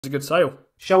a good sale.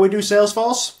 Shall we do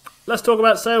Salesforce? Let's talk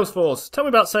about Salesforce. Tell me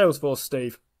about Salesforce,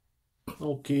 Steve.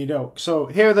 Okie doke. So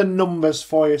here are the numbers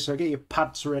for you. So get your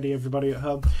pads ready, everybody at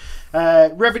home.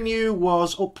 Revenue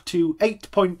was up to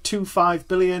 8.25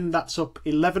 billion. That's up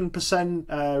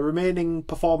 11%. Remaining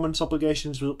performance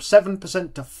obligations was up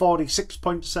 7% to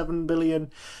 46.7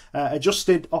 billion.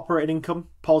 Adjusted operating income,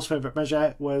 Paul's favourite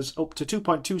measure, was up to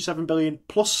 2.27 billion,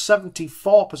 plus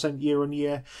 74% year on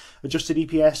year. Adjusted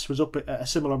EPS was up a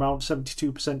similar amount,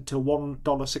 72% to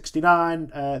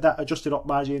 $1.69. That adjusted op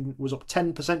margin was up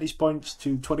 10 percentage points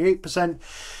to 28%,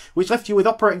 which left you with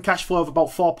operating cash flow of about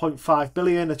 4.5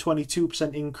 billion, a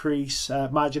 22% increase,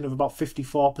 margin of about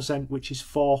 54%, which is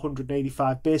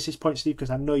 485 basis points, Steve,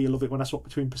 because I know you love it when I swap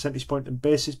between percentage point and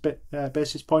basis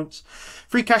points.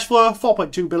 Free cash flow,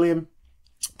 4.2 billion.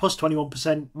 Plus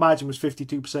 21%, margin was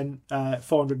 52%,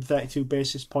 432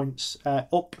 basis points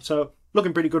up. So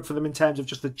looking pretty good for them in terms of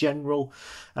just the general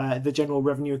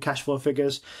revenue and cash flow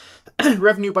figures.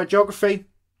 Revenue by geography.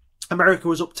 America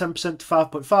was up 10% to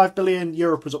 5.5 billion,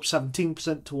 Europe was up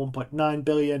 17% to 1.9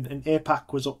 billion, and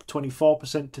APAC was up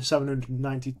 24% to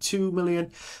 792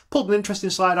 million. Pulled an interesting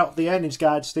slide out of the earnings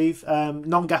guide, Steve.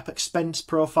 Non-GAAP expense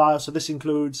profile, so this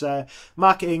includes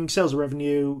marketing, sales and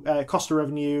revenue, cost of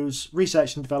revenues,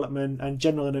 research and development, and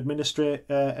general and administrative.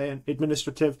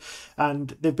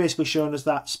 And they've basically shown us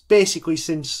that basically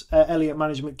since Elliott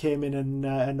Management came in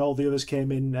and all the others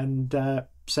came in and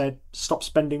said stop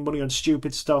spending money on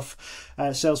stupid stuff,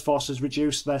 Salesforce has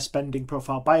reduced their spending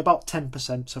profile by about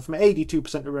 10%, so from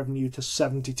 82% of revenue to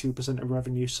 72% of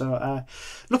revenue. So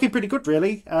looking pretty good,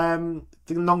 really. The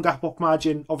non-GAAP op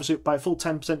margin obviously up by a full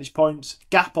 10 percentage points.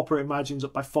 GAAP operating margins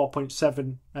up by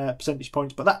 4.7 percentage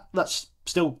points, but that's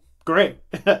still great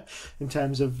in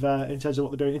terms of what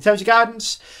they're doing. In terms of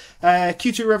guidance,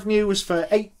 Q2 revenue was for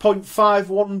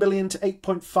 8.51 billion to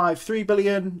 8.53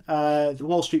 billion.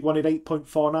 Wall Street wanted 8.49,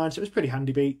 so it was a pretty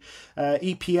handy beat.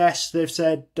 EPS, they've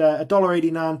said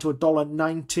 $1.89 to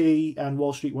 $1.90, and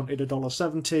Wall Street wanted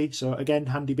 $1.70, so again,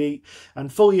 handy beat.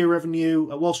 And full year revenue,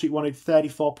 Wall Street wanted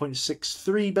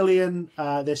 34.63 billion.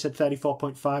 They said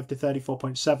 34.5 to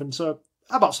 34.7, so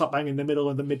about slap bang in the middle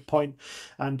of the midpoint.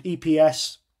 And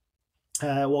EPS,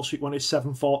 Wall Street wanted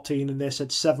 714 and they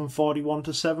said 741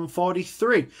 to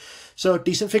 743. So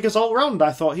decent figures all round,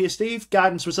 I thought here, Steve.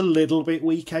 Guidance was a little bit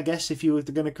weak, I guess, if you were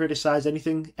going to criticise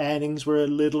anything. Earnings were a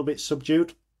little bit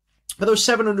subdued. But there was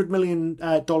 $700 million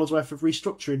worth of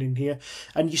restructuring in here,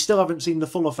 and you still haven't seen the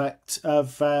full effect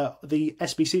of the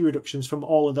SBC reductions from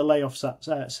all of the layoffs that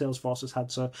Salesforce has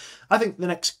had. So I think the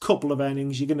next couple of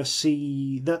earnings, you're going to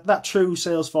see that true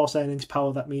Salesforce earnings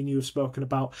power that me and you have spoken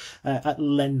about at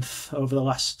length over the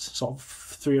last sort of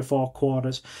 3 or 4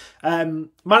 quarters.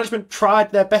 Management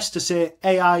tried their best to say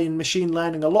AI and machine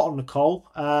learning a lot on the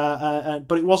call,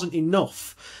 but it wasn't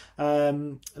enough.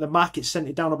 The market sent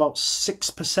it down about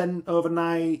 6%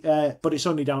 overnight, but it's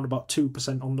only down about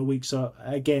 2% on the week. So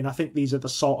again, I think these are the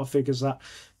sort of figures that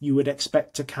you would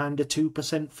expect to kind of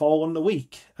 2% fall on the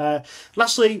week.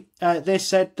 Lastly, they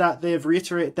said that they've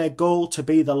reiterated their goal to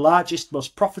be the largest,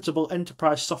 most profitable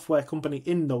enterprise software company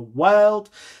in the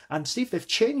world. And Steve, they've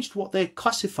changed what they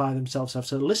classify themselves as.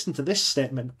 So listen to this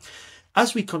statement.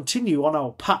 As we continue on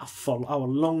our path for our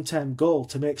long-term goal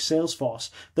to make Salesforce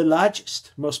the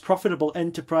largest, most profitable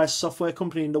enterprise software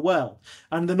company in the world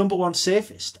and the number one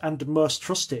safest and most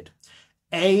trusted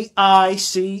AI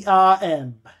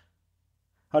CRM.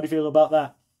 How do you feel about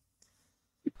that?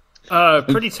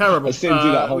 Pretty terrible with the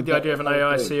idea of an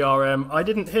AI CRM. I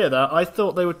didn't hear that. I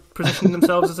thought they were positioning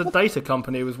themselves as a data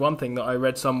company was one thing that I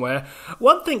read somewhere.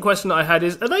 Question that I had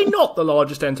is, are they not the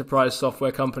largest enterprise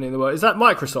software company in the world? Is that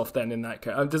Microsoft then in that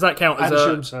case? Does that count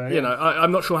as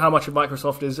I'm not sure how much of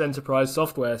Microsoft is enterprise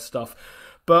software stuff.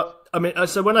 But, I mean,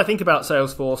 so when I think about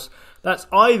Salesforce, that's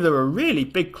either a really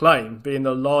big claim, being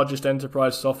the largest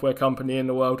enterprise software company in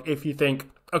the world, if you think,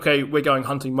 okay, we're going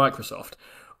hunting Microsoft.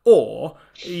 Or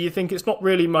you think it's not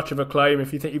really much of a claim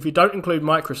if you don't include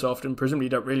Microsoft, and presumably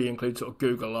you don't really include sort of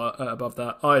Google above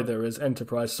that either as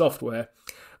enterprise software.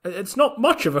 It's not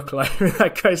much of a claim in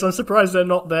that case. I'm surprised they're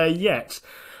not there yet.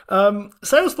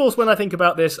 Salesforce, when I think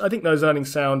about this, I think those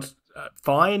earnings sound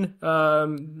fine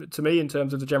to me in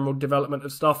terms of the general development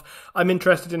of stuff. I'm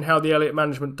interested in how the Elliott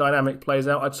Management dynamic plays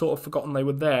out. I'd sort of forgotten they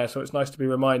were there, so it's nice to be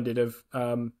reminded of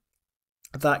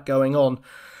that going on.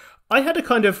 I had a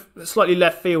kind of slightly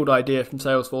left field idea from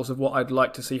Salesforce of what I'd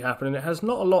like to see happen, and it has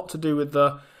not a lot to do with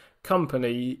the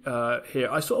company here.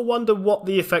 I sort of wonder what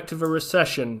the effect of a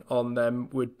recession on them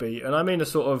would be, and I mean a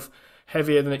sort of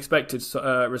heavier than expected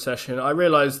recession. I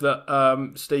realise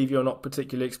that, Steve, you're not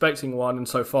particularly expecting one, and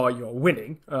so far you're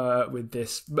winning with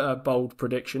this bold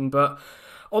prediction. But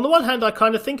on the one hand, I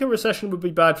kind of think a recession would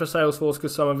be bad for Salesforce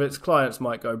because some of its clients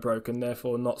might go broke and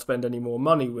therefore not spend any more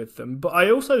money with them. But I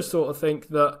also sort of think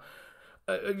that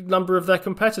a number of their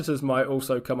competitors might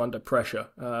also come under pressure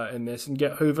in this and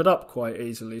get hoovered up quite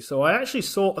easily. So I actually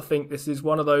sort of think this is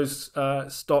one of those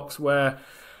stocks where,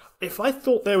 if I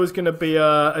thought there was going to be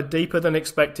a deeper than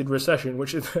expected recession,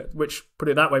 which put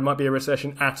it that way might be a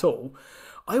recession at all,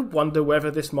 I wonder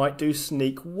whether this might do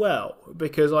sneak well,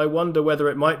 because I wonder whether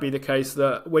it might be the case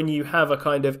that when you have a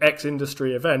kind of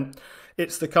X-industry event,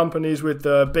 it's the companies with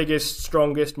the biggest,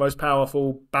 strongest, most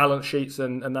powerful balance sheets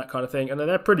and that kind of thing, and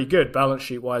they're pretty good balance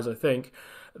sheet-wise, I think,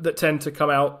 that tend to come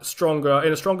out stronger,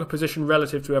 in a stronger position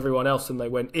relative to everyone else than they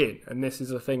went in. And this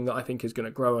is a thing that I think is going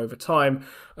to grow over time.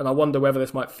 And I wonder whether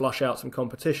this might flush out some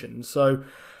competition. So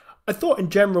I thought in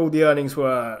general the earnings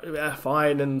were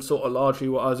fine and sort of largely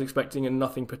what I was expecting, and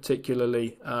nothing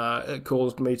particularly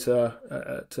caused me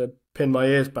to pin my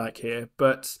ears back here.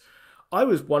 But I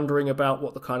was wondering about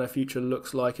what the kind of future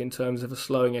looks like in terms of a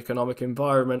slowing economic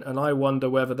environment, and I wonder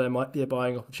whether there might be a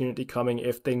buying opportunity coming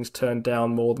if things turn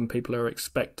down more than people are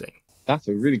expecting. That's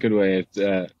a really good way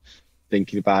of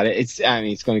thinking about it. It's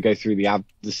going to go through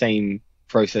the same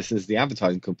process as the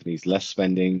advertising companies, less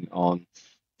spending on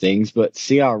things, but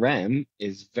CRM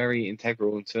is very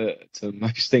integral to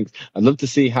most things. I'd love to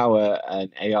see how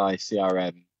an AI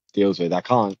CRM deals with.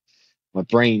 My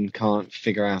brain can't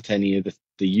figure out any of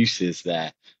the uses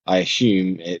there. I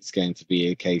assume it's going to be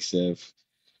a case of,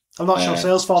 I'm not sure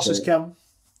Salesforce's can.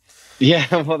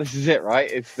 Yeah, well, this is it,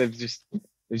 right? They've just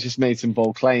made some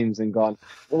bold claims and gone,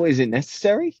 well, is it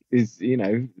necessary?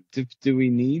 Do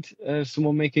we need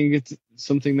someone making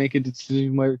a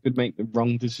decision where it could make the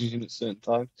wrong decision at certain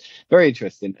times? Very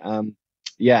interesting.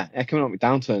 Economic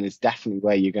downturn is definitely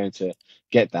where you're going to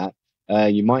get that.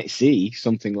 You might see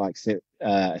something like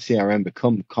CRM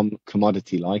become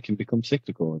commodity-like and become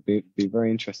cyclical. It'd be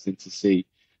very interesting to see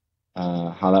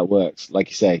how that works. Like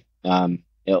you say,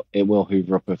 it will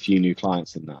hoover up a few new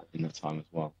clients in that time as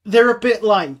well. They're a bit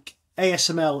like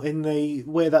ASML in the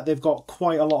way that they've got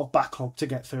quite a lot of backlog to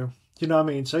get through. You know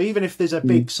what I mean? So even if there's a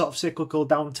big sort of cyclical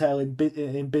downturn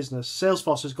in business,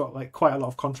 Salesforce has got like quite a lot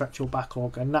of contractual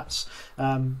backlog, and that's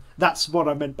what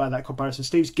I meant by that comparison.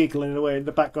 Steve's giggling away in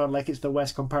the background like it's the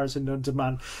West comparison known to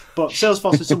man, but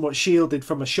Salesforce is somewhat shielded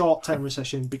from a short-term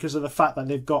recession because of the fact that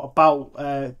they've got about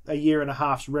a year and a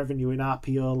half's revenue in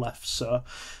RPO left. So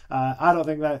I don't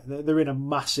think that they're in a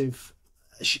massive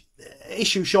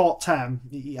issue short term.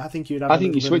 I think you'd have. I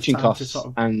think your switching costs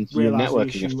and your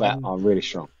networking effect are really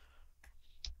strong.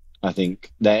 I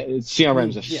think that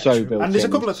CRMs are so built and there's a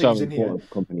couple of things in here.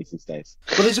 Companies these days.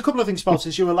 Well, there's a couple of things, Paul,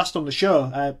 since you were last on the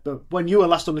show. But when you were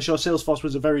last on the show, Salesforce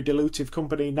was a very dilutive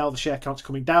company. Now the share count's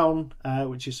coming down,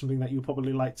 which is something that you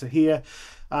probably like to hear.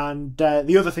 And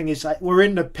the other thing is, we're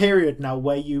in a period now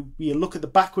where you look at the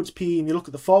backwards PE and you look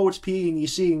at the forwards PE, and you're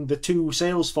seeing the two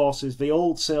Salesforces, the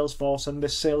old Salesforce and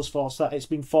this Salesforce that it's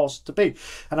been forced to be.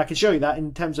 And I can show you that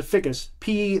in terms of figures.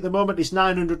 PE at the moment is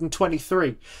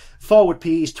 923. Forward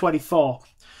PE is 24.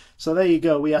 So there you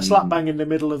go. We are slap bang in the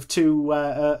middle of two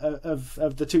of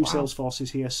the two Salesforces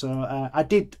here. So I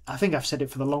think I've said it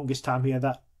for the longest time here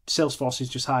that Salesforce is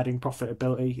just hiding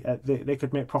profitability. They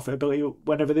could make profitability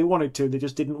whenever they wanted to. They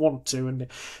just didn't want to, and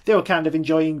they were kind of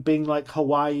enjoying being like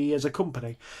Hawaii as a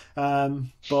company. But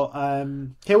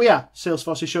here we are.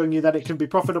 Salesforce is showing you that it can be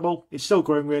profitable. It's still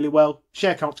growing really well.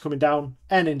 Share count's coming down.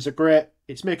 Earnings are great.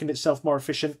 It's making itself more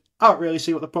efficient. I don't really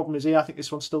see what the problem is here. I think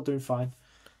this one's still doing fine.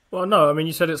 Well, no, I mean,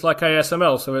 you said it's like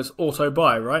ASML, so it's auto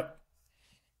buy, right?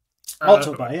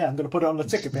 Auto buy, yeah. I'm going to put it on the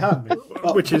ticket behind me,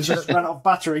 which is just ran out of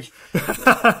battery.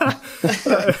 I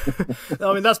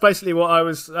mean, that's basically what I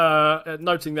was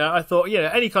noting there. I thought,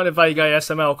 any kind of vague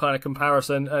ASML kind of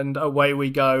comparison, and away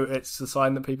we go. It's a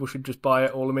sign that people should just buy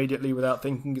it all immediately without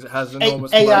thinking, because it has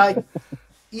enormous AI.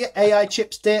 Yeah, AI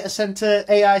chips, data center,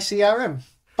 AI CRM.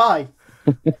 Buy.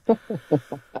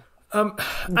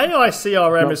 AI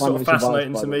CRM is sort of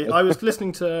fascinating to me. I was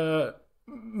listening to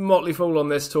Motley Fool on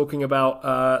this, talking about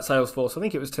Salesforce. I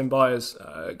think it was Tim Byers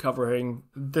covering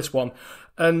this one,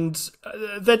 and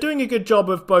they're doing a good job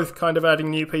of both kind of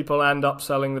adding new people and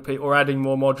upselling the people, or adding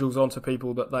more modules onto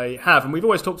people that they have. And we've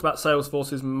always talked about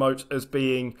Salesforce's moat as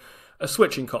being a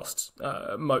switching costs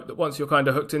moat, that once you're kind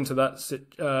of hooked into that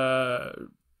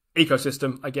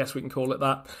ecosystem, I guess we can call it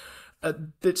that,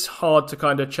 it's hard to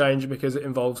kind of change because it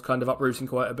involves kind of uprooting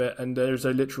quite a bit, and there's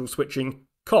a literal switching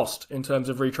cost in terms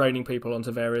of retraining people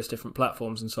onto various different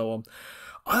platforms and so on.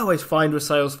 I always find with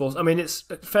Salesforce, I mean, it's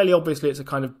fairly obviously it's a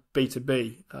kind of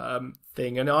B2B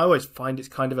thing, and I always find it's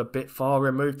kind of a bit far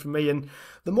removed from me. And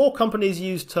the more companies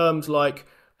use terms like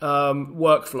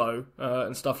workflow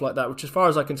and stuff like that, which as far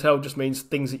as I can tell just means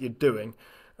things that you're doing,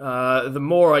 the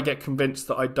more I get convinced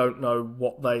that I don't know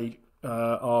what they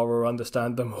are or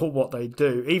understand them or what they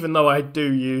do, even though I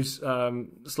do use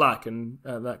Slack and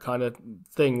that kind of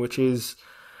thing, which is,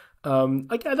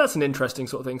 again, that's an interesting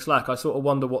sort of thing, Slack. I sort of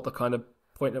wonder what the kind of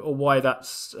point or why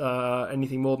that's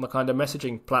anything more than a kind of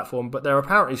messaging platform, but there are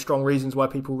apparently strong reasons why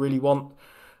people really want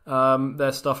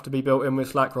their stuff to be built in with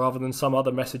Slack rather than some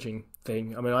other messaging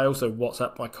thing. I mean, I also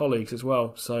WhatsApp my colleagues as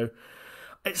well, so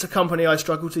it's a company I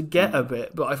struggle to get a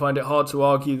bit, but I find it hard to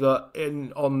argue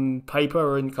that on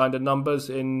paper, in kind of numbers,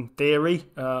 in theory,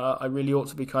 I really ought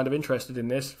to be kind of interested in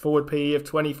this. Forward PE of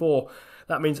 24.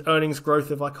 That means earnings growth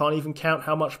of I can't even count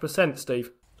how much percent,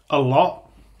 Steve. A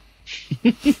lot.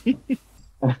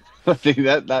 I think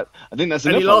that's enough Any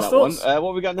on last that thoughts? one. What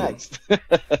have we got next?